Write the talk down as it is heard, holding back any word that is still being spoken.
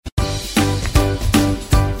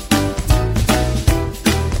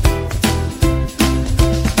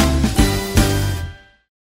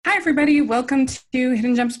everybody. Welcome to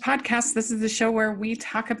Hidden Gems Podcast. This is the show where we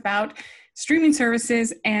talk about streaming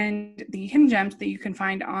services and the hidden gems that you can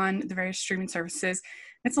find on the various streaming services.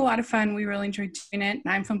 It's a lot of fun. We really enjoy doing it.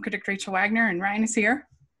 I'm film critic Rachel Wagner, and Ryan is here.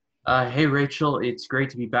 Hey, Rachel. It's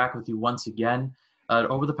great to be back with you once again.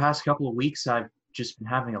 Over the past couple of weeks, I've just been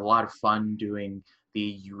having a lot of fun doing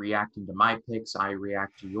you reacting to my picks, I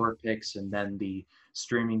react to your picks, and then the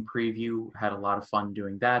streaming preview. Had a lot of fun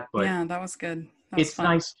doing that. But yeah, that was good. It's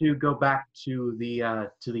nice to go back to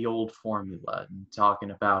the old formula and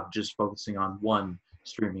talking about just focusing on one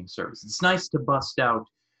streaming service. It's nice to bust out,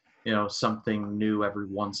 something new every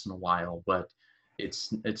once in a while, but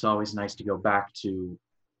it's always nice to go back to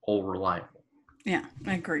old reliable. Yeah,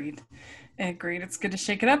 agreed. It's good to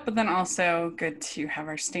shake it up, but then also good to have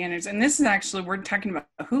our standards. And this is actually, we're talking about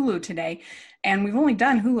Hulu today, and we've only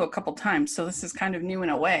done Hulu a couple times, so this is kind of new in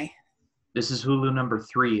a way. This is Hulu number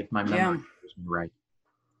 3, if my memory serves me right.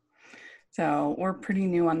 So we're pretty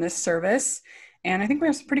new on this service, and I think we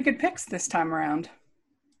have some pretty good picks this time around.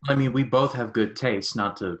 I mean, we both have good taste,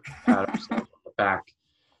 not to pat ourselves on the back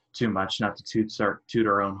too much, not to toot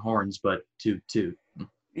our own horns, but toot.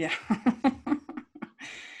 Yeah.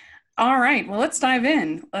 All right, well, let's dive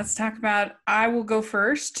in. Let's talk about, I will go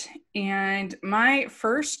first, and my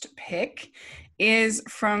first pick is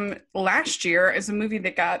from last year. Is a movie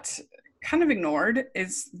that got kind of ignored.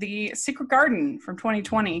 Is The Secret Garden from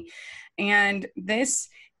 2020. And this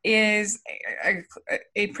is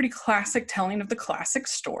a pretty classic telling of the classic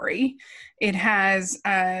story. It has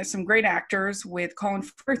some great actors with Colin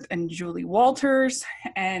Firth and Julie Walters,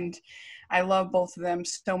 and I love both of them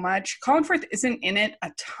so much. Colin Firth isn't in it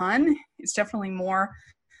a ton. It's definitely more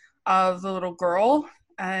of the little girl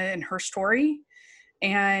and her story.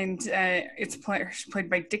 And it's played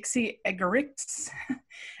by Dixie Eggerichs.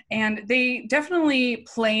 And they definitely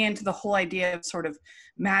play into the whole idea of sort of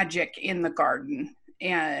magic in the garden,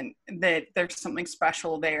 and that there's something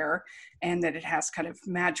special there, and that it has kind of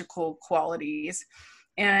magical qualities.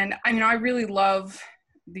 And I really love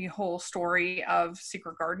the whole story of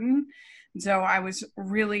Secret Garden. So I was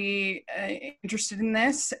really interested in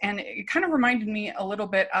this, and it kind of reminded me a little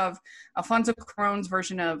bit of Alfonso Cuarón's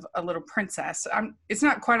version of A Little Princess. It's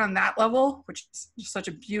not quite on that level, which is just such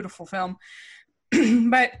a beautiful film,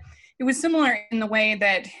 but it was similar in the way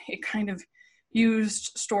that it kind of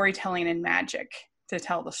used storytelling and magic to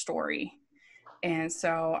tell the story. And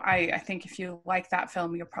so I think if you like that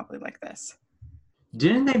film, you'll probably like this.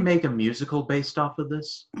 Didn't they make a musical based off of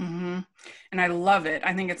this? Mm-hmm. And I love it.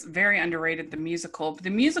 I think it's very underrated, the musical. But the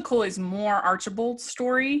musical is more Archibald's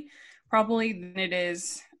story, probably, than it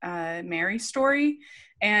is Mary's story.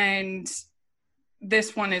 And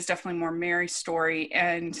this one is definitely more Mary's story.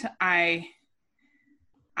 And I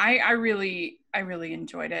really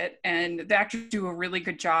enjoyed it. And the actors do a really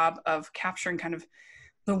good job of capturing kind of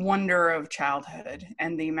the wonder of childhood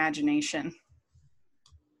and the imagination.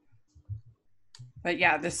 But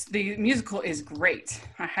yeah, the musical is great.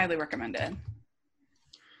 I highly recommend it.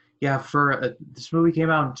 Yeah, this movie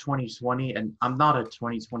came out in 2020, and I'm not a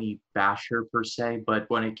 2020 basher per se, but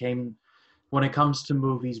when it comes to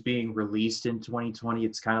movies being released in 2020,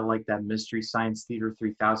 it's kind of like that Mystery Science Theater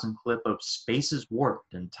 3000 clip of space is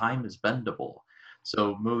warped and time is bendable.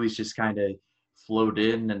 So movies just kind of float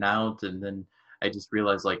in and out, and then I just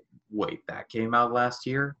realized, like, wait, that came out last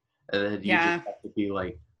year? And then you just have to be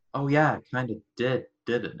like, oh yeah, it kind of did,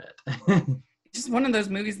 didn't it? Just one of those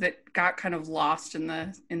movies that got kind of lost in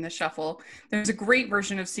the shuffle. There's a great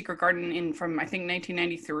version of Secret Garden from I think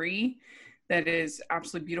 1993 that is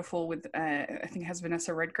absolutely beautiful with I think it has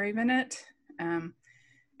Vanessa Redgrave in it, in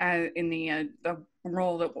the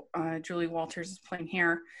role that Julie Walters is playing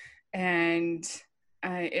here, and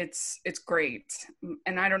it's great.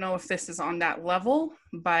 And I don't know if this is on that level,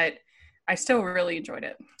 but I still really enjoyed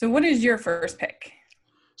it. So what is your first pick?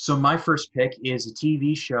 So my first pick is a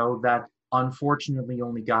TV show that unfortunately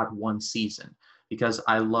only got one season, because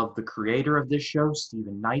I love the creator of this show,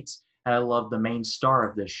 Steven Knight, and I love the main star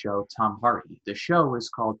of this show, Tom Hardy. The show is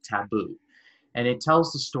called Taboo, and it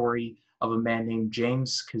tells the story of a man named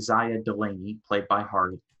James Keziah Delaney, played by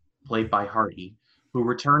Hardy, who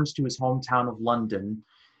returns to his hometown of London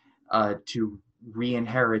to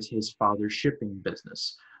re-inherit his father's shipping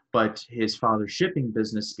business. But his father's shipping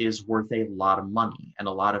business is worth a lot of money, and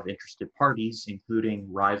a lot of interested parties,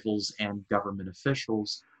 including rivals and government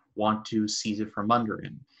officials, want to seize it from under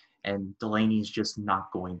him. And Delaney's just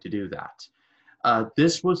not going to do that.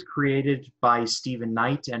 This was created by Steven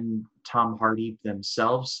Knight and Tom Hardy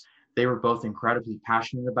themselves. They were both incredibly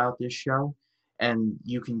passionate about this show, and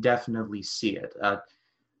you can definitely see it.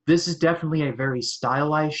 This is definitely a very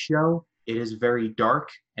stylized show. It is very dark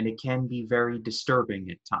and it can be very disturbing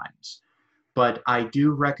at times. But I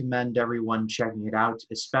do recommend everyone checking it out,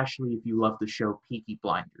 especially if you love the show Peaky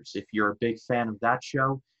Blinders. If you're a big fan of that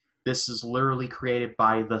show, this is literally created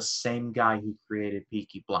by the same guy who created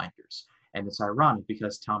Peaky Blinders. And it's ironic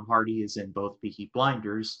because Tom Hardy is in both Peaky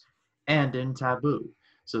Blinders and in Taboo.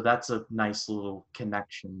 So that's a nice little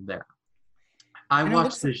connection there. I And it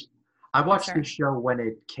watched looks, this I I'm watched sorry. this show when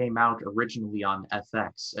it came out originally on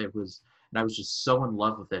FX. And I was just so in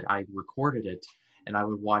love with it. I recorded it and I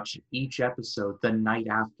would watch each episode the night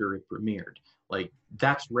after it premiered. Like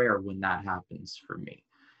that's rare when that happens for me.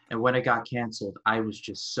 And when it got canceled, I was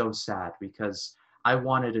just so sad because I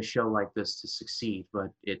wanted a show like this to succeed, but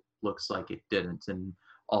it looks like it didn't, and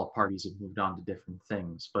all parties have moved on to different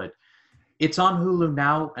things. But it's on Hulu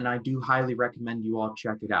now, and I do highly recommend you all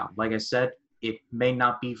check it out. Like I said, it may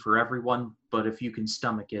not be for everyone, but if you can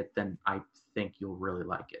stomach it, then I think you'll really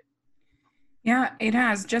like it. Yeah, it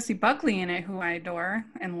has Jesse Buckley in it, who I adore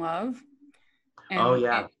and love, Oh and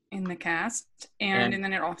yeah, in the cast, and and and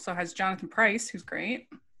then it also has Jonathan Price, who's great.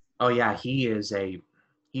 oh yeah, he's a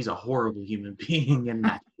horrible human being in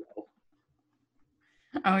that show.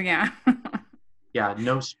 Oh yeah. Yeah,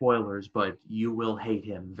 no spoilers, but you will hate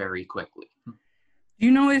him very quickly. Do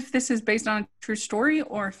you know if this is based on a true story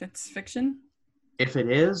or if it's fiction? If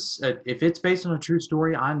it's based on a true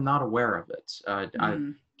story, I'm not aware of it.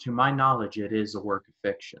 Hmm. To my knowledge, it is a work of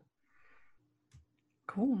fiction.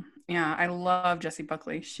 Cool. Yeah, I love Jessie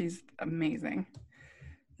Buckley. She's amazing.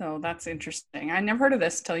 So that's interesting. I never heard of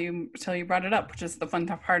this till you brought it up, which is the fun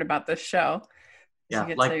part about this show. Is you Yeah,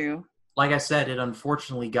 get to like I said, it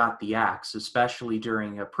unfortunately got the axe, especially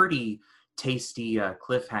during a pretty tasty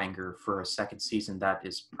cliffhanger for a second season that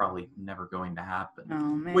is probably never going to happen, oh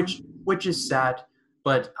man. which is sad.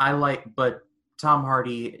 But Tom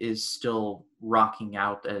Hardy is still rocking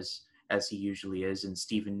out as he usually is, and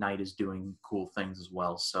Stephen Knight is doing cool things as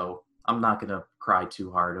well. So I'm not gonna cry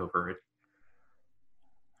too hard over it.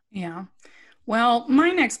 Yeah. Well,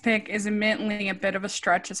 my next pick is admittedly a bit of a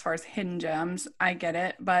stretch as far as hidden gems. I get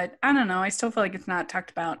it, but I don't know. I still feel like it's not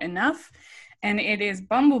talked about enough, and it is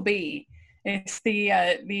Bumblebee. It's the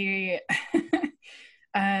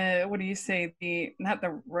what do you say? The not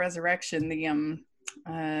the resurrection, the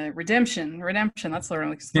redemption. That's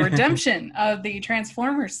literally the redemption of the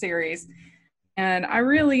Transformers series. And I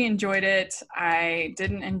really enjoyed it. I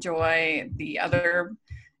didn't enjoy the other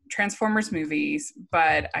Transformers movies,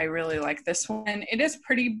 but I really like this one. It is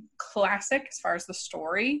pretty classic as far as the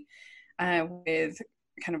story, with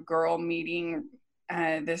kind of girl meeting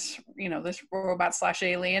this robot slash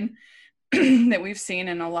alien that we've seen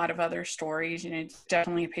in a lot of other stories. It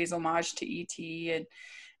definitely pays homage to E.T.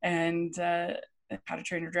 and How to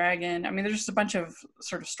Train Your Dragon. I mean, there's just a bunch of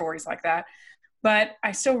sort of stories like that. But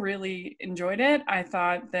I still really enjoyed it. I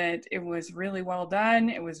thought that it was really well done.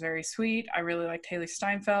 It was very sweet. I really liked Haley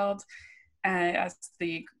Steinfeld as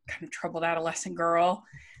the kind of troubled adolescent girl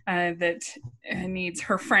that needs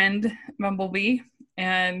her friend Bumblebee.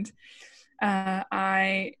 And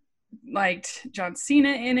I liked John Cena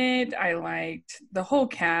in it. I liked the whole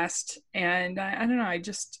cast. And I don't know,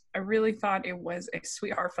 I really thought it was a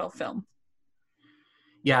sweet, heartfelt film.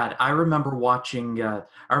 Yeah, I remember watching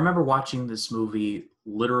this movie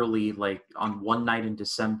literally like on one night in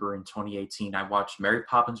December in 2018. I watched Mary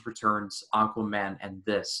Poppins Returns, Aquaman, and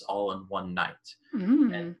this all in one night.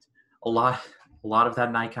 And Mm. a lot a lot of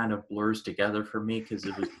that night kind of blurs together for me because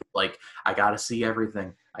it was like I gotta see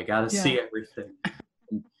everything. I gotta Yeah. see everything.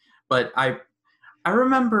 But I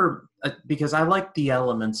remember because I like the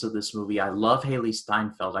elements of this movie. I love Haley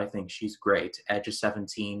Steinfeld. I think she's great. Edge of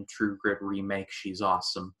 17, True Grit remake. She's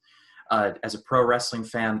awesome. As a pro wrestling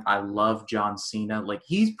fan, I love John Cena. Like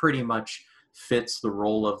he's pretty much fits the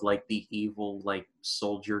role of like the evil like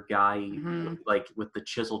soldier guy, Mhm. like with the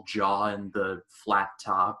chiseled jaw and the flat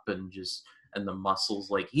top and the muscles.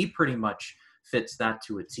 Like he pretty much fits that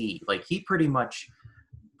to a T. Like he pretty much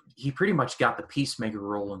got the peacemaker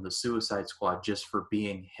role in the Suicide Squad just for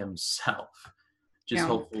being himself. Just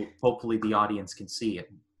Yeah. hopefully the audience can see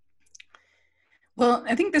it. Well,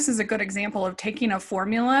 I think this is a good example of taking a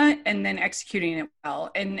formula and then executing it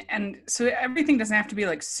well. And so everything doesn't have to be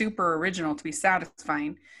like super original to be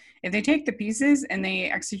satisfying. If they take the pieces and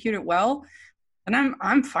they execute it well, then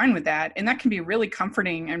I'm fine with that. And that can be really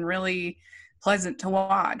comforting and really pleasant to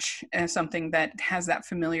watch as something that has that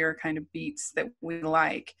familiar kind of beats that we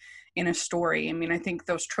like in a story. I mean, I think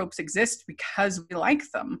those tropes exist because we like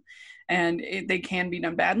them, and they can be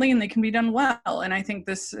done badly and they can be done well. And I think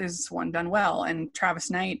this is one done well. And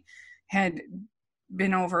Travis Knight had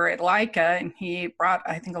been over at Leica, and he brought,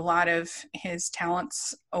 I think, a lot of his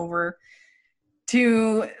talents over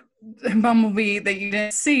to Bumblebee that you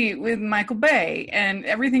didn't see with Michael Bay, and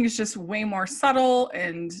everything is just way more subtle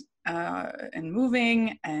and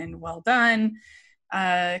moving and well done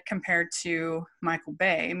compared to Michael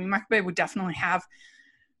Bay. I mean, Michael Bay would definitely have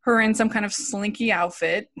her in some kind of slinky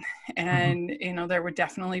outfit, and there would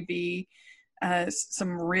definitely be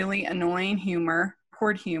some really annoying humor,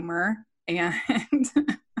 awkward humor, and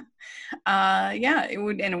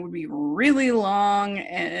it would be really long,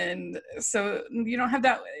 and so you don't have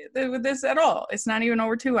that with this at all. It's not even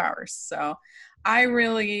over 2 hours. So I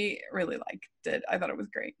really, really liked it. I thought it was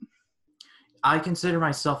great. I consider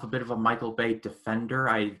myself a bit of a Michael Bay defender.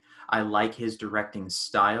 I like his directing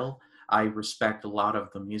style. I respect a lot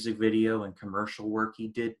of the music video and commercial work he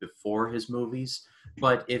did before his movies.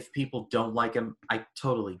 But if people don't like him, I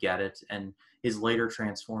totally get it. And his later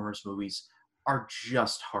Transformers movies are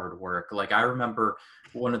just hard work. Like, I remember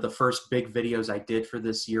one of the first big videos I did for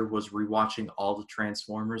this year was rewatching all the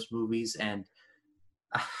Transformers movies, and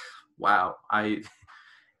wow,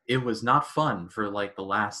 it was not fun for like the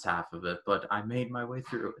last half of it, but I made my way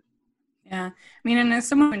through it. Yeah, I mean, and as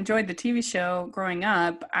someone who enjoyed the TV show growing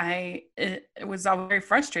up, it was all very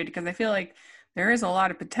frustrated because I feel like there is a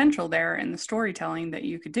lot of potential there in the storytelling that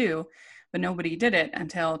you could do, but nobody did it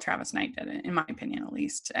until Travis Knight did it, in my opinion, at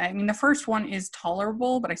least. I mean, the first one is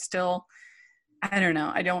tolerable, but I don't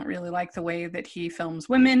know. I don't really like the way that he films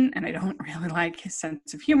women, and I don't really like his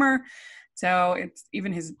sense of humor. So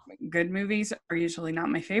even his good movies are usually not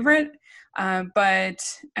my favorite, but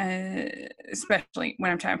especially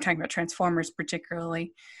when I'm talking about Transformers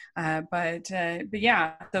particularly. But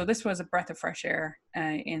yeah, so this was a breath of fresh air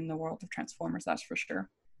in the world of Transformers, that's for sure.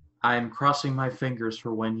 I'm crossing my fingers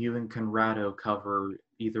for when you and Conrado cover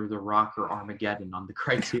either The Rock or Armageddon on the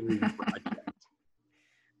Criterion Project.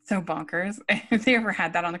 So bonkers. If they ever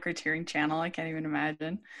had that on the Criterion channel, I can't even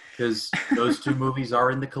imagine. Because those two movies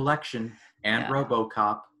are in the collection, and yeah.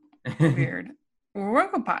 RoboCop. Weird.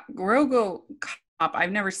 RoboCop,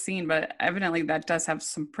 I've never seen, but evidently that does have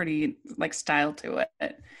some pretty like style to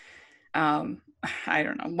it. I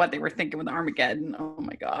don't know what they were thinking with Armageddon. Oh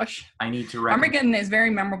my gosh. I need to Armageddon is very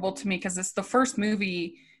memorable to me because it's the first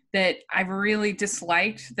movie that I've really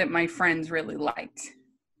disliked that my friends really liked.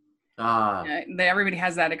 Everybody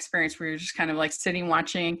has that experience where you're just kind of like sitting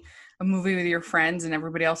watching a movie with your friends and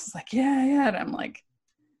everybody else is like, yeah. And I'm like,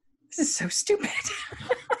 this is so stupid.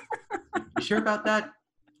 You sure about that?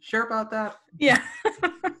 Sure about that? Yeah.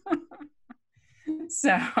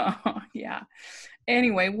 So, yeah.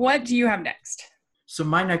 Anyway, what do you have next? So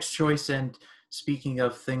my next choice, and speaking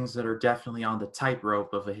of things that are definitely on the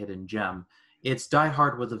tightrope of a hidden gem, it's Die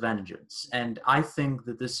Hard with a Vengeance. And I think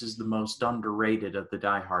that this is the most underrated of the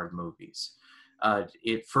Die Hard movies.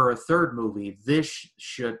 For a third movie,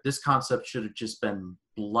 this concept should have just been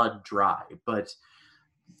blood dry, but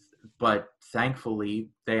thankfully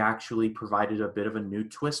they actually provided a bit of a new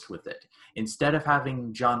twist with it. Instead of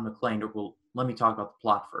having John McClane, let me talk about the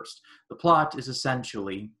plot first. The plot is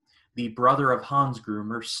essentially the brother of Hans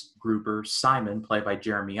Gruber, Simon, played by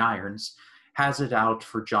Jeremy Irons, has it out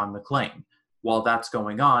for John McClane. While that's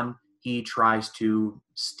going on, he tries to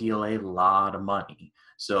steal a lot of money.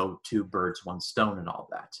 So 2 birds, 1 stone and all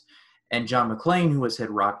that. And John McClane, who has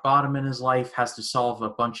hit rock bottom in his life, has to solve a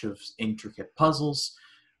bunch of intricate puzzles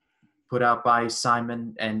put out by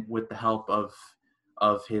Simon, and with the help of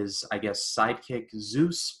his, I guess, sidekick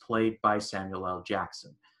Zeus, played by Samuel L.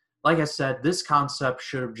 Jackson. Like I said, this concept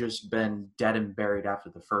should have just been dead and buried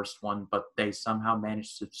after the first one, but they somehow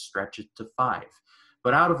managed to stretch it to 5.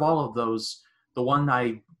 But out of all of those, the one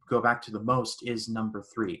I go back to the most is number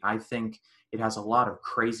 3. I think it has a lot of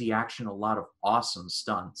crazy action, a lot of awesome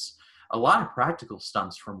stunts, a lot of practical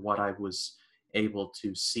stunts from what I was able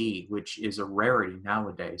to see, which is a rarity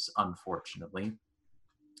nowadays, unfortunately.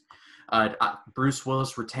 Bruce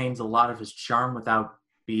Willis retains a lot of his charm without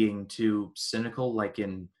being too cynical, like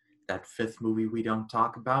in that 5th movie we don't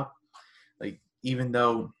talk about. Like, even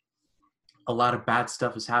though a lot of bad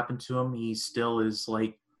stuff has happened to him, he still is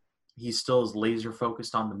laser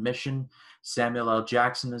focused on the mission. Samuel L.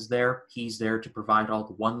 Jackson is there. He's there to provide all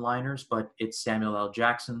the one-liners, but it's Samuel L.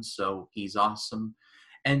 Jackson, so he's awesome.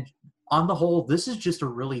 And on the whole, this is just a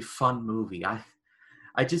really fun movie.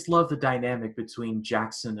 I just love the dynamic between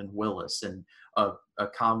Jackson and Willis, and a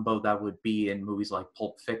combo that would be in movies like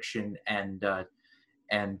Pulp Fiction and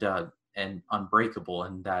Unbreakable,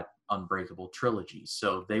 and that Unbreakable trilogy.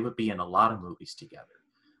 So they would be in a lot of movies together.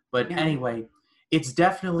 But anyway, it's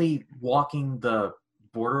definitely walking the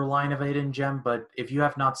borderline of a hidden gem, but if you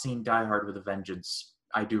have not seen Die Hard with a Vengeance,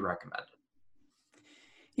 I do recommend it.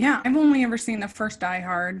 Yeah, I've only ever seen the first Die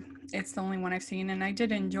Hard. It's the only one I've seen, and I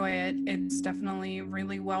did enjoy it. It's definitely a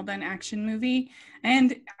really well done action movie,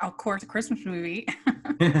 and of course, a Christmas movie.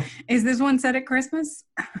 Is this one set at Christmas?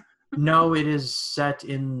 No, it is set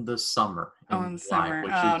in the summer Oh, in in the July, summer.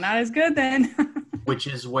 Oh, not as good then. which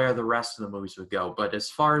is where the rest of the movies would go. But as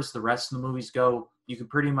far as the rest of the movies go, you can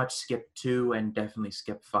pretty much skip 2 and definitely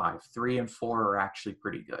skip 5. 3 and 4 are actually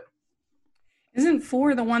pretty good. Isn't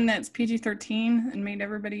 4 the one that's PG-13 and made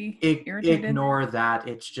everybody irritated? Ignore that.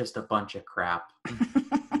 It's just a bunch of crap.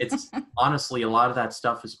 It's honestly, a lot of that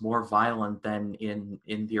stuff is more violent than in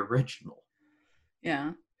the original.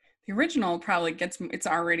 Yeah. The original probably gets its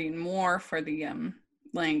R rating more for the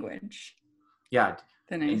language. Yeah.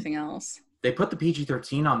 Than anything else. They put the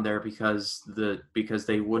PG-13 on there because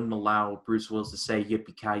they wouldn't allow Bruce Willis to say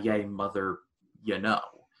yippee-ki-yay, mother, you know.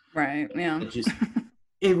 Right, yeah.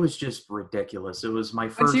 It was just ridiculous. It was my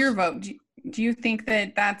first... What's your vote? Do you think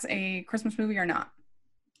that that's a Christmas movie or not?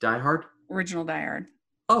 Die Hard? Original Die Hard.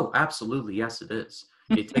 Oh, absolutely. Yes, it is.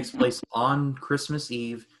 It takes place on Christmas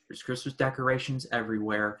Eve. There's Christmas decorations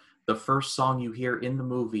everywhere. The first song you hear in the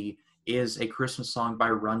movie is a Christmas song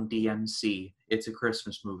by Run DMC. It's a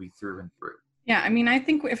Christmas movie through and through. Yeah, I mean, I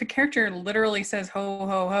think if a character literally says ho,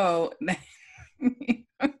 ho, ho, then you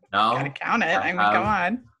gotta count it. Come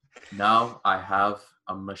on. No, I have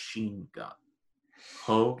a machine gun.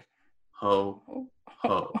 Ho, ho,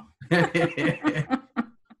 ho. And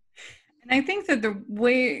I think that the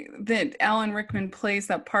way that Alan Rickman plays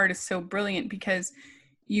that part is so brilliant because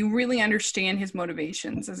you really understand his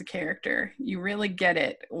motivations as a character. You really get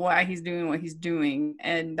it, why he's doing what he's doing,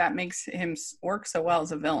 and that makes him work so well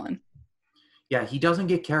as a villain. Yeah, he doesn't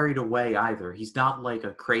get carried away either. He's not like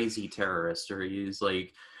a crazy terrorist, or he's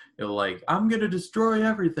like, you know, like, I'm going to destroy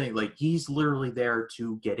everything. Like, he's literally there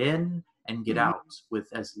to get in and get out with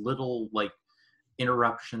as little, like,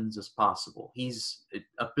 interruptions as possible. He's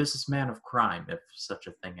a businessman of crime, if such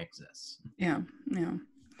a thing exists. Yeah.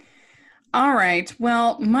 All right.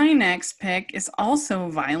 Well, my next pick is also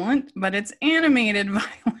violent, but it's animated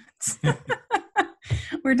violence.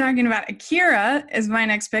 We're talking about Akira as my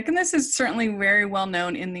next pick, and this is certainly very well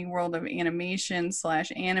known in the world of animation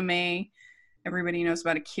 / anime. Everybody knows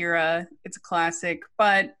about Akira. It's a classic,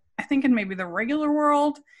 but I think in maybe the regular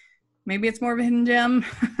world, maybe it's more of a hidden gem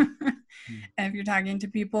if you're talking to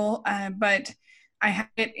people. But I have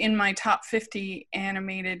it in my top 50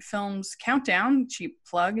 animated films countdown, cheap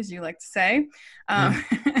plug, as you like to say.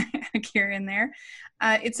 Akira in there.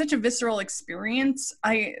 It's such a visceral experience.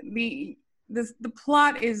 The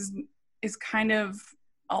plot is kind of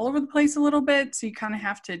all over the place a little bit, so you kind of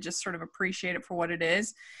have to just sort of appreciate it for what it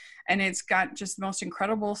is. And it's got just the most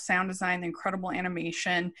incredible sound design, incredible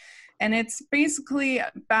animation. And it's basically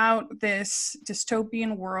about this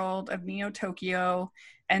dystopian world of Neo Tokyo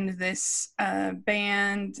and this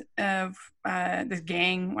band of this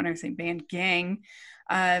gang, when I say band, gang,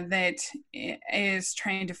 that is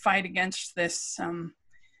trying to fight against this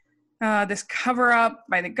this cover-up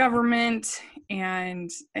by the government.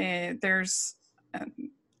 And there's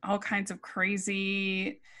all kinds of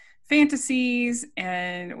crazy fantasies,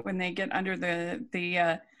 and when they get under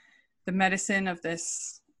the medicine of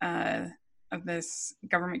this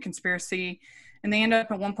government conspiracy, and they end up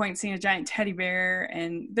at one point seeing a giant teddy bear,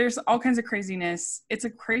 and there's all kinds of craziness. It's a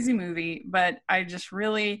crazy movie, but I just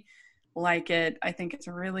really like it. I think it's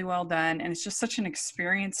really well done, and it's just such an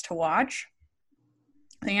experience to watch.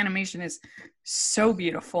 The animation is so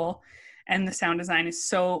beautiful, and the sound design is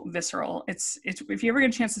so visceral. It's if you ever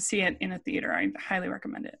get a chance to see it in a theater, I highly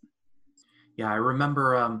recommend it. Yeah, I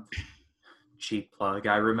remember, cheap plug,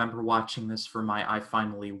 I remember watching this for my I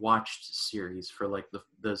Finally Watched series for like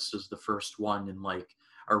this was the first one in like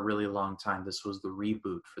a really long time. This was the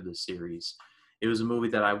reboot for the series. It was a movie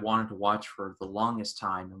that I wanted to watch for the longest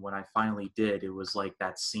time, and when I finally did, it was like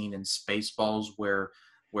that scene in Spaceballs where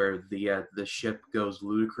the ship goes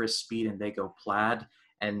ludicrous speed and they go plaid,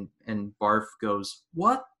 and Barf goes,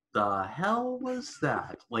 "What the hell was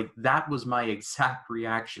that?" Like, that was my exact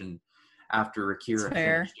reaction after Akira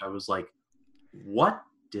finished. I was like, what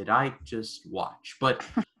did I just watch? But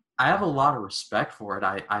I have a lot of respect for it.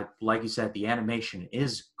 I like you said, the animation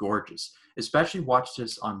is gorgeous. Especially watch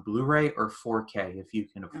this on Blu-ray or 4K if you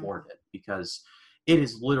can afford it, because it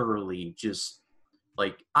is literally just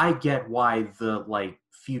like, I get why the like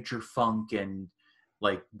future funk and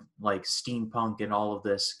like steampunk and all of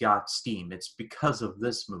this got steam. It's because of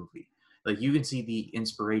this movie. Like, you can see the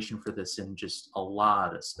inspiration for this in just a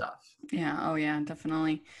lot of stuff. Yeah, oh yeah,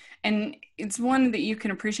 definitely. And it's one that you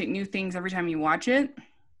can appreciate new things every time you watch it,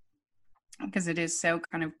 because it is so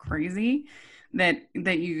kind of crazy. that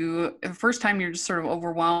you the first time you're just sort of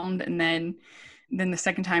overwhelmed, and then the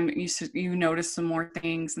second time you notice some more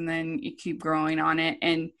things, and then you keep growing on it.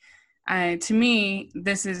 And to me,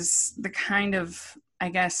 this is the kind of, I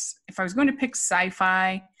guess, if I was going to pick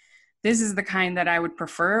sci-fi, this is the kind that I would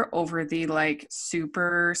prefer over the like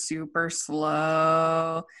super, super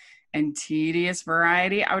slow and tedious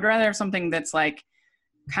variety. I would rather have something that's like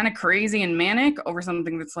kind of crazy and manic over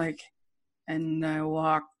something that's like, and I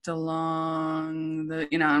walked along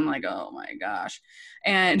I'm like, oh my gosh.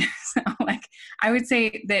 And so like, I would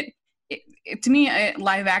say that to me, a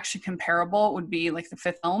live action comparable would be like The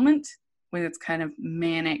Fifth Element with its kind of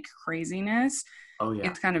manic craziness. Oh yeah.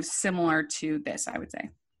 It's kind of similar to this, I would say.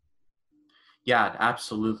 Yeah,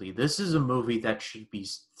 absolutely. This is a movie that should be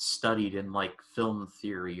studied in like film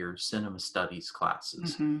theory or cinema studies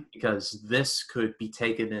classes, Mm-hmm. because this could be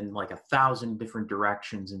taken in like 1,000 different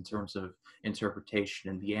directions in terms of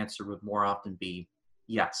interpretation, and the answer would more often be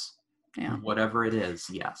yes. Yeah. Whatever it is,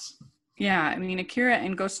 yes. Yeah, I mean, Akira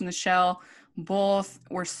and Ghost in the Shell both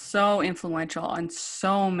were so influential on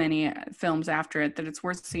so many films after it that it's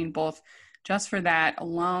worth seeing both just for that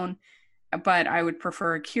alone. But I would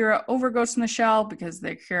prefer Akira over Ghost in the Shell because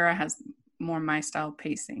the Akira has more my style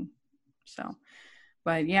pacing. So,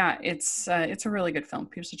 but yeah, it's a really good film.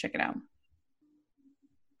 People should check it out.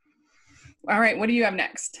 All right, what do you have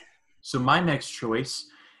next? So my next choice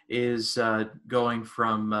is going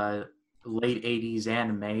from late 80s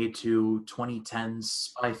anime to 2010s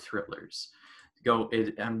spy thrillers. I'm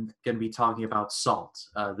going to be talking about Salt.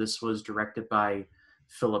 This was directed by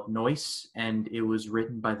Philip Noyce, and it was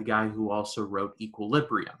written by the guy who also wrote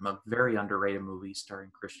Equilibrium, a very underrated movie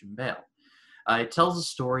starring Christian Bale. It tells the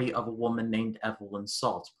story of a woman named Evelyn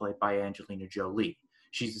Salt, played by Angelina Jolie.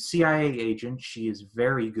 She's a CIA agent. She is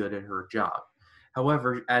very good at her job.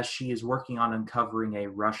 However, as she is working on uncovering a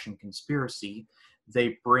Russian conspiracy,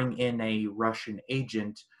 they bring in a Russian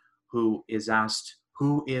agent who is asked,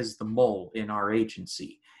 who is the mole in our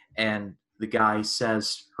agency? And the guy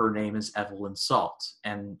says her name is Evelyn Salt.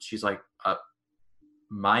 And she's like,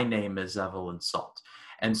 my name is Evelyn Salt.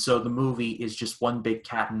 And so the movie is just one big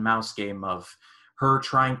cat and mouse game of her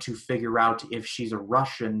trying to figure out if she's a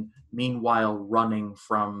Russian, meanwhile running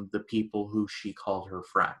from the people who she called her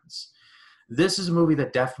friends. This is a movie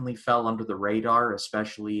that definitely fell under the radar,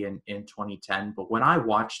 especially in 2010. But when I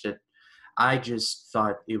watched it, I just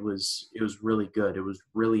thought it was really good. It was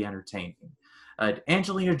really entertaining.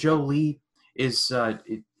 Angelina Jolie is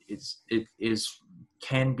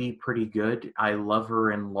can be pretty good. I love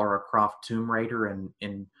her in Lara Croft Tomb Raider and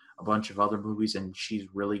in a bunch of other movies, and she's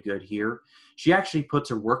really good here. She actually puts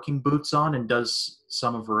her working boots on and does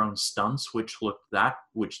some of her own stunts, which looked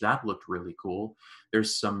really cool.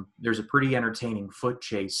 There's a pretty entertaining foot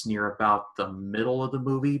chase near about the middle of the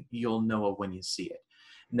movie. You'll know it when you see it.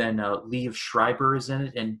 And then Liev Schreiber is in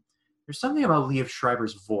it, and there's something about Liev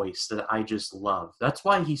Schreiber's voice that I just love. That's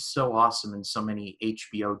why he's so awesome in so many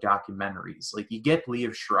HBO documentaries. Like, you get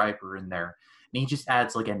Liev Schreiber in there, and he just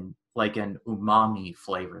adds like an umami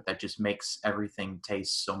flavor that just makes everything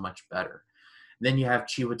taste so much better. And then you have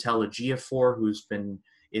Chiwetel Ejiofor, who's been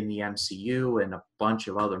in the MCU and a bunch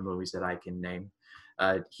of other movies that I can name.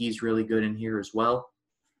 He's really good in here as well.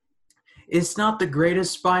 It's not the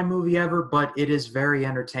greatest spy movie ever, but it is very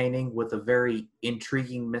entertaining with a very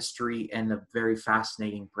intriguing mystery and a very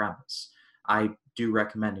fascinating premise. I do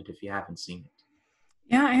recommend it if you haven't seen it.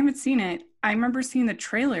 Yeah, I haven't seen it. I remember seeing the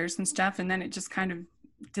trailers and stuff, and then it just kind of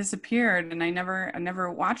disappeared, and I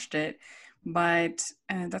never watched it. But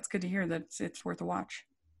that's good to hear that it's worth a watch.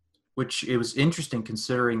 Which, it was interesting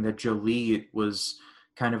considering that Jolie was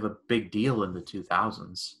kind of a big deal in the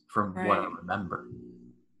 2000s, from what I remember.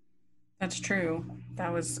 That's true.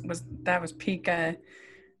 That was peak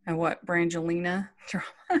what, Brangelina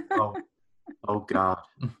drama. oh God.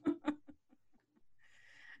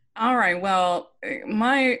 All right. Well,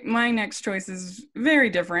 my next choice is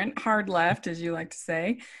very different. Hard left, as you like to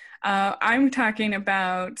say. I'm talking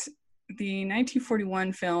about the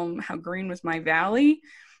 1941 film How Green Was My Valley.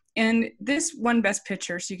 And this won Best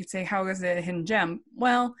Picture, so you could say, how is it a hidden gem?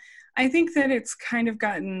 Well, I think that it's kind of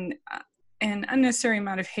gotten an unnecessary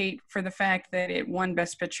amount of hate for the fact that it won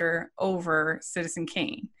Best Picture over Citizen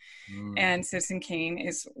Kane. And Citizen Kane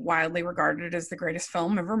is widely regarded as the greatest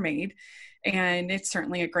film ever made. And it's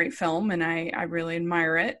certainly a great film, and I really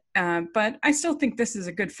admire it. But I still think this is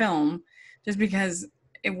a good film, just because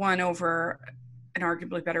it won over an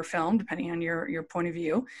arguably better film, depending on your point of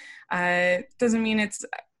view. Doesn't mean it's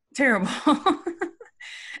terrible.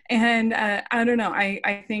 And I don't know,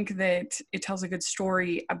 I think that it tells a good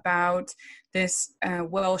story about this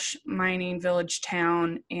Welsh mining village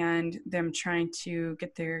town, and them trying to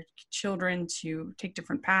get their children to take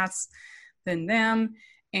different paths than them,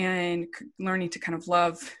 and learning to kind of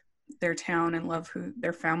love their town and love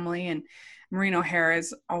their family. And Maureen O'Hara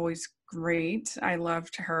is always great. I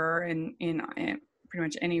loved her in pretty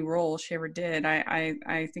much any role she ever did.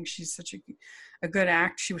 I think she's such a good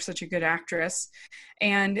she was such a good actress.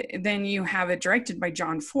 And then you have it directed by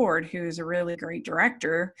John Ford, who is a really great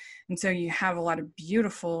director. And so you have a lot of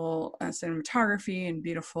beautiful cinematography and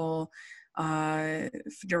beautiful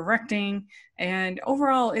directing. And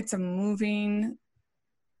overall, it's a moving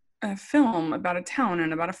film about a town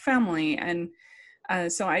and about a family. And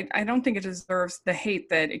so I don't think it deserves the hate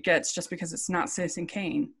that it gets just because it's not Citizen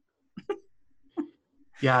Kane.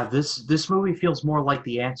 Yeah, this movie feels more like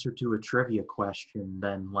the answer to a trivia question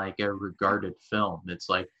than like a regarded film. It's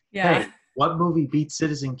like, Yeah. hey, what movie beat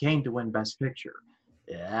Citizen Kane to win Best Picture?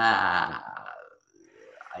 Yeah,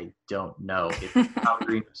 I don't know. It's How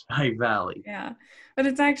Green Was My Valley. Yeah, but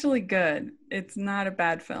it's actually good. It's not a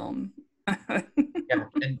bad film. Yeah,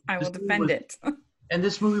 and I will defend it. And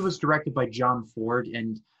this movie was directed by John Ford,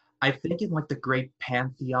 and I think in like the great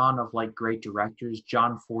pantheon of like great directors,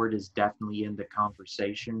 John Ford is definitely in the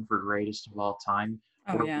conversation for greatest of all time.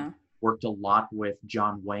 Oh yeah. Worked a lot with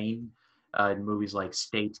John Wayne in movies like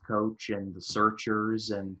Stagecoach and The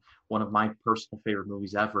Searchers, and one of my personal favorite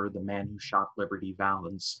movies ever, The Man Who Shot Liberty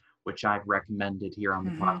Valance, which I've recommended here on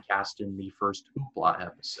the podcast in the first Hoopla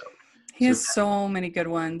episode. He has so many good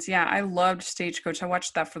ones. Yeah, I loved Stagecoach. I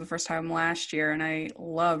watched that for the first time last year, and I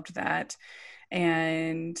loved that.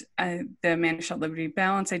 And The Man Who Shot Liberty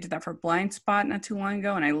Valance, I did that for Blind Spot not too long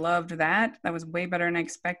ago, and I loved that. That was way better than I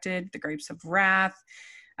expected. The Grapes of Wrath,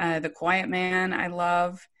 The Quiet Man, I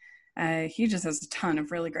love. He just has a ton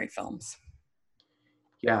of really great films.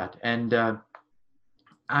 Yeah, and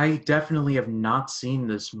I definitely have not seen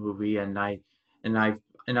this movie, and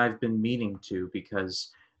I've been meaning to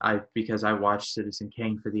because I watched Citizen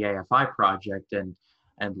Kane for the AFI project and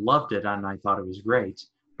loved it, and I thought it was great.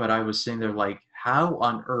 But I was sitting there like, how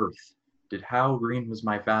on earth did How Green Was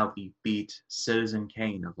My Valley beat Citizen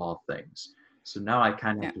Kane of all things? So now I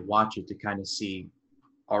kind of have to watch it to kind of see,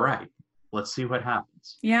 all right, let's see what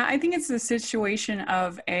happens. Yeah, I think it's the situation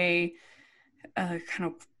of a kind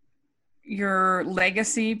of your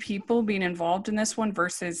legacy people being involved in this one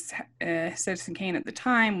versus Citizen Kane at the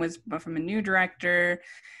time was from a new director.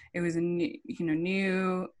 It was a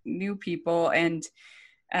new people, and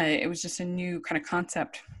it was just a new kind of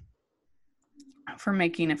concept for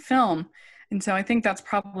making a film. And so I think that's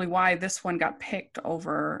probably why this one got picked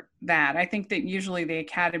over that. I think that usually the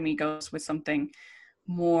Academy goes with something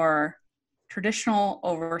more traditional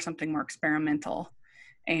over something more experimental,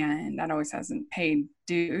 and that always hasn't paid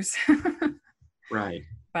dues. Right.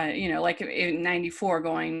 But like in '94,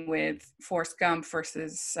 going with Forrest Gump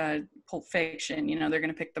versus Pulp Fiction, they're going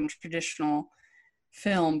to pick the more traditional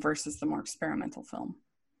film versus the more experimental film.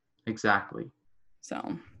 Exactly. So,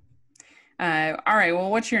 all right.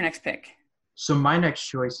 Well, what's your next pick? So my next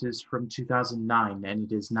choice is from 2009,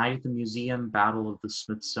 and it is Night at the Museum: Battle of the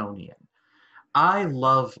Smithsonian. I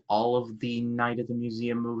love all of the Night at the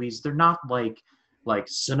Museum movies. They're not like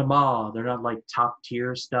cinema. They're not like top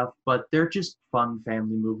tier stuff, but they're just fun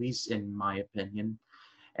family movies, in my opinion.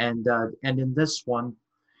 And in this one,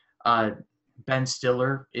 Ben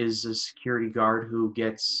Stiller is a security guard who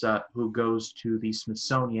goes to the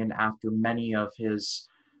Smithsonian after many of his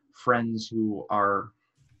friends who are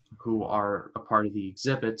a part of the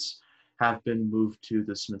exhibits have been moved to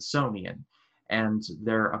the Smithsonian, and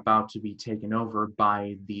they're about to be taken over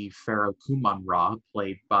by the Pharaoh Kuman-Ra,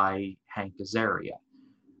 played by Hank Azaria.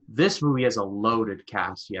 This movie has a loaded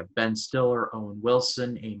cast. You have Ben Stiller, Owen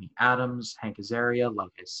Wilson, Amy Adams, Hank Azaria,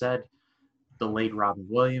 like I said, the late Robin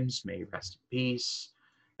Williams, may he rest in peace.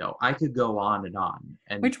 I could go on and on.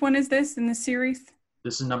 And which one is this in the series?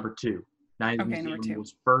 This is number 2. Night at the Museum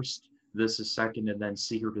was first. This is second, and then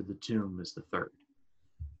Secret of the Tomb is the third.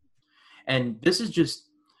 And this is just,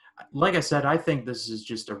 like I said, I think this is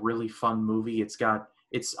just a really fun movie.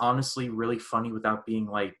 It's honestly really funny without being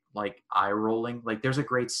like eye rolling. Like there's a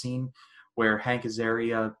great scene where Hank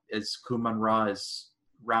Azaria as Kuman-Ra is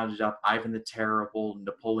rounded up Ivan the Terrible,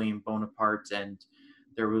 Napoleon Bonaparte, and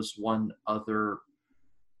there was one other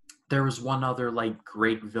like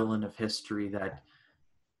great villain of history that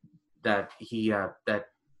he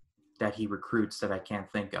recruits that I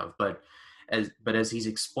can't think of. But as he's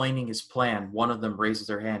explaining his plan, one of them raises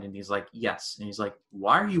their hand and he's like, yes. And he's like,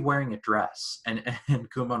 why are you wearing a dress? And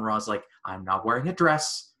Kuman-Ra's like, I'm not wearing a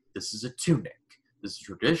dress. This is a tunic. This is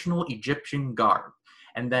traditional Egyptian garb.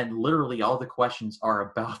 And then literally all the questions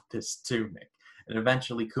are about this tunic. And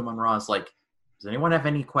eventually Kuman Ra is like, does anyone have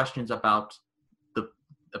any questions about the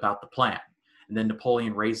plan? And then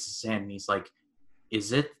Napoleon raises his hand and he's like, is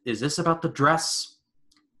this about the dress,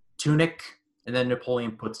 tunic? And then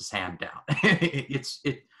Napoleon puts his hand down.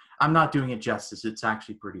 I'm not doing it justice. It's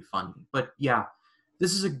actually pretty funny. But yeah,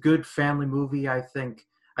 this is a good family movie. I think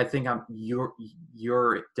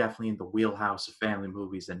you're definitely in the wheelhouse of family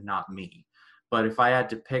movies and not me. But if I had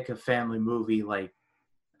to pick a family movie like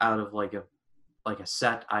out of like a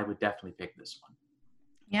set, I would definitely pick this one.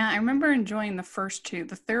 Yeah, I remember enjoying the first two.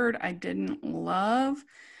 The third I didn't love.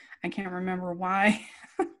 I can't remember why.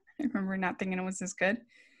 I remember not thinking it was as good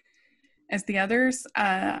as the others.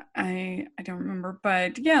 I don't remember,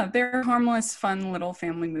 but yeah, they're harmless, fun little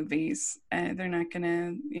family movies. They're not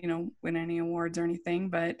gonna, win any awards or anything,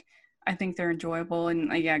 but I think they're enjoyable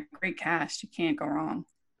and yeah, great cast. You can't go wrong.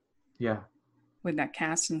 Yeah. With that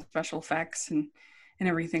cast and special effects and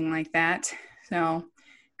everything like that. So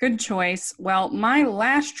good choice. Well, my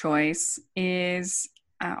last choice is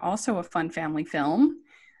also a fun family film,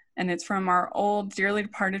 and it's from our old dearly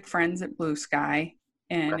departed friends at Blue Sky,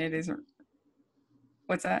 and it is,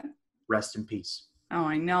 what's that? Rest in peace. Oh,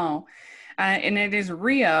 I know. And it is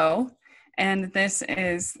Rio, and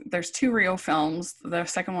there's two Rio films. The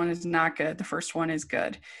second one is not good. The first one is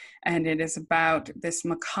good. And it is about this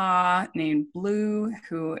macaw named Blue,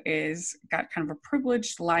 who is got kind of a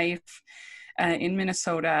privileged life in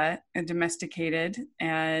Minnesota, domesticated,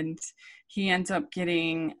 and he ends up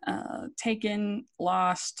getting taken,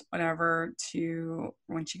 lost, whatever,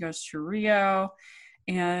 when she goes to Rio,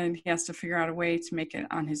 and he has to figure out a way to make it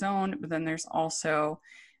on his own. But then there's also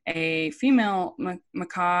a female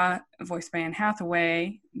macaw voiced by Anne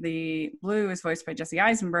Hathaway. The Blue is voiced by Jesse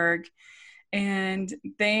Eisenberg. And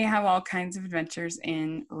they have all kinds of adventures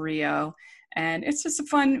in Rio. And it's just a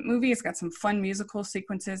fun movie. It's got some fun musical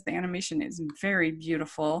sequences. The animation is very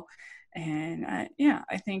beautiful. And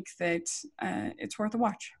I think that it's worth a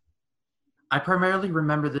watch. I primarily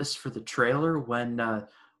remember this for the trailer when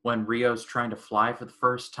Rio's trying to fly for the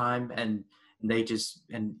first time, and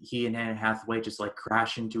he and Anne Hathaway just like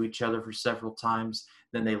crash into each other for several times.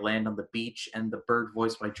 Then they land on the beach, and the bird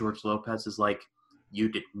voiced by George Lopez is like, "You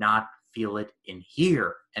did not feel it in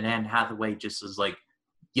here," and Anne Hathaway just is like,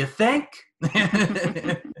 "You think?"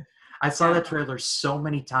 I saw that trailer so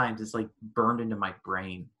many times; it's like burned into my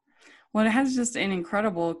brain. Well, it has just an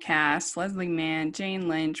incredible cast: Leslie Mann, Jane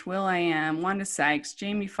Lynch, will.i.am, Wanda Sykes,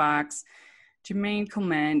 Jamie Foxx, Jermaine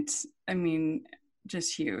Clement. I mean,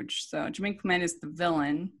 just huge. So Jermaine Clement is the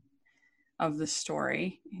villain of the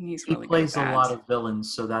story, and he's really good at that. He plays a lot of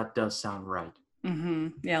villains, so that does sound right. Mm-hmm.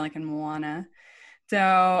 Yeah, like in Moana.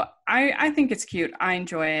 So I think it's cute. I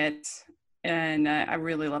enjoy it. And I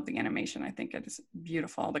really love the animation. I think it is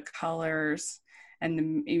beautiful. The colors and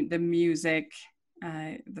the music,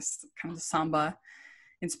 this kind of samba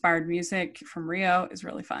inspired music from Rio is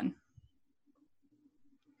really fun.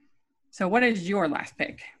 So what is your last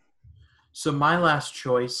pick? So my last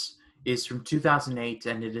choice is from 2008,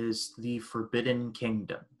 and it is The Forbidden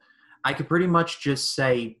Kingdom. I could pretty much just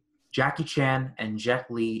say Jackie Chan and Jet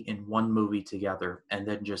Li in one movie together and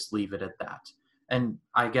then just leave it at that. And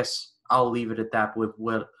I guess I'll leave it at that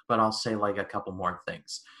but I'll say like a couple more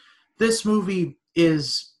things. This movie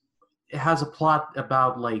has a plot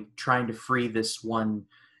about like trying to free this one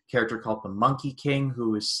character called the Monkey King,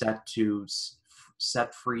 who is set to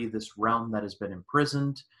set free this realm that has been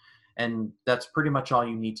imprisoned. And that's pretty much all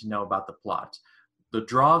you need to know about the plot. The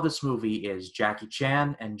draw of this movie is Jackie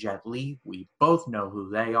Chan and Jet Li. We both know who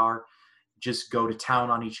they are. Just go to town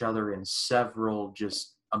on each other in several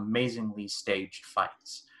just amazingly staged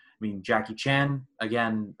fights. I mean, Jackie Chan,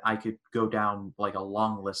 again, I could go down like a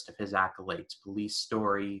long list of his accolades. Police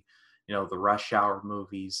Story, the Rush Hour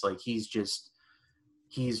movies. Like he's just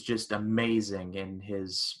amazing in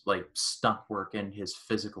his like stunt work and his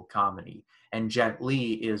physical comedy. And Jet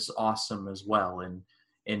Li is awesome as well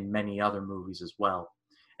in many other movies as well.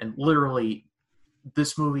 And literally,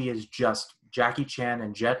 this movie is just Jackie Chan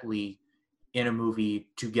and Jet Li in a movie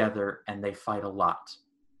together, and they fight a lot.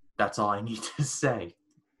 That's all I need to say.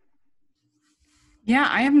 Yeah,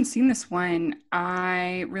 I haven't seen this one.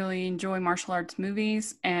 I really enjoy martial arts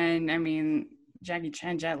movies, and I mean, Jackie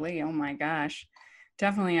Chan, Jet Li, oh my gosh.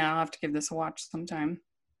 Definitely I'll have to give this a watch sometime.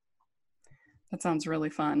 That sounds really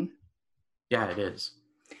fun. Yeah, it is.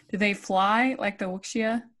 Do they fly like the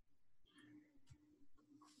Wuxia?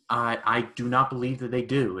 I do not believe that they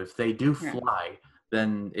do. If they do fly,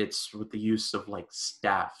 then it's with the use of like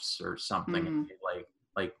staffs or something. And they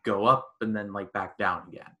like go up and then like back down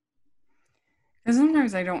again. Because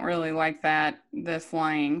sometimes I don't really like the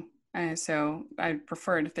flying. So I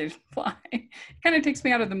prefer it if they didn't fly. It kind of takes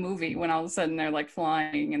me out of the movie when all of a sudden they're like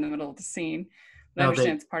flying in the middle of the scene. But I No,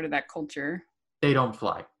 understand it's part of that culture. they don't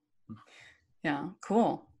fly. Yeah,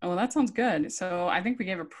 cool. Well, that sounds good. So I think we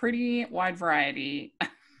gave a pretty wide variety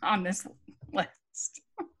on this list.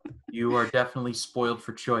 You are definitely spoiled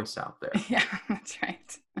for choice out there. Yeah, that's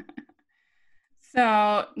right.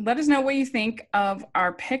 So let us know what you think of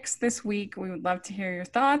our picks this week. We would love to hear your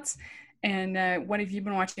thoughts. And what have you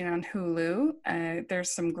been watching on Hulu?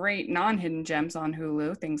 There's some great non-hidden gems on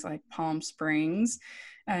Hulu, things like Palm Springs.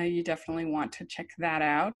 You definitely want to check that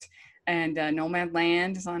out. And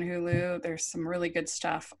Nomadland is on Hulu. There's some really good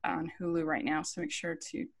stuff on Hulu right now, so make sure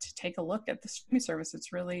to take a look at the streaming service.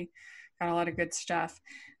 It's really got a lot of good stuff.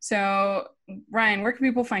 So Ryan, where can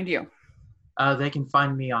people find you? They can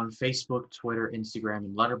find me on Facebook, Twitter, Instagram,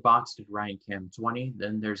 and Letterboxd at RyanCam20.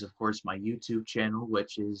 Then there's, of course, my YouTube channel,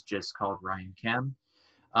 which is just called Ryan Cam.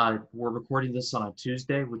 We're recording this on a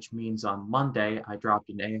Tuesday, which means on Monday, I dropped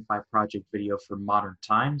an AFI project video for Modern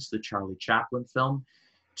Times, the Charlie Chaplin film.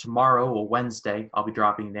 Tomorrow, or Wednesday, I'll be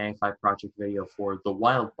dropping an AFI project video for The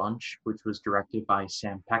Wild Bunch, which was directed by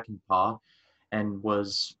Sam Peckinpah and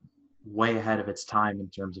was way ahead of its time in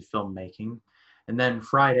terms of filmmaking. And then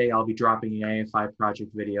Friday, I'll be dropping an AFI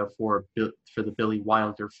project video for the Billy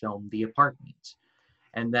Wilder film, The Apartment.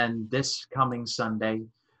 And then this coming Sunday,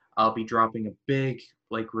 I'll be dropping a big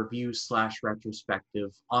review /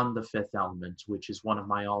 retrospective on The Fifth Element, which is one of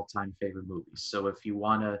my all-time favorite movies. So if you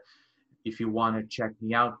wanna check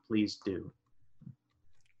me out, please do.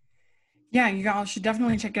 Yeah, you all should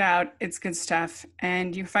definitely check it out. It's good stuff.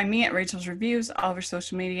 And you can find me at Rachel's Reviews, all over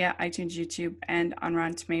social media, iTunes, YouTube, and on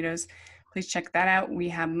Rotten Tomatoes. Please check that out. We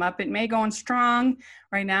have Muppet May going strong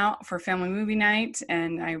right now for Family Movie Night.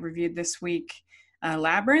 And I reviewed this week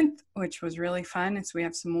Labyrinth, which was really fun. And so we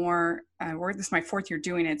have some more, this is my 4th year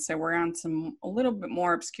doing it. So we're on a little bit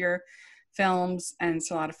more obscure films, and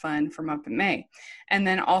it's a lot of fun from Up in May. And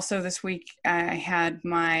then also this week, I had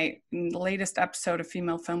my latest episode of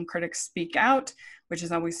Female Film Critics Speak Out, which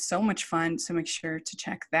is always so much fun. So make sure to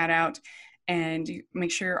check that out. And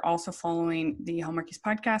make sure you're also following the Hallmarkies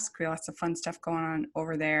podcast. We have lots of fun stuff going on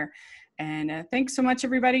over there. And thanks so much,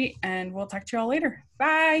 everybody. And we'll talk to you all later.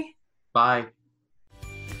 Bye. Bye.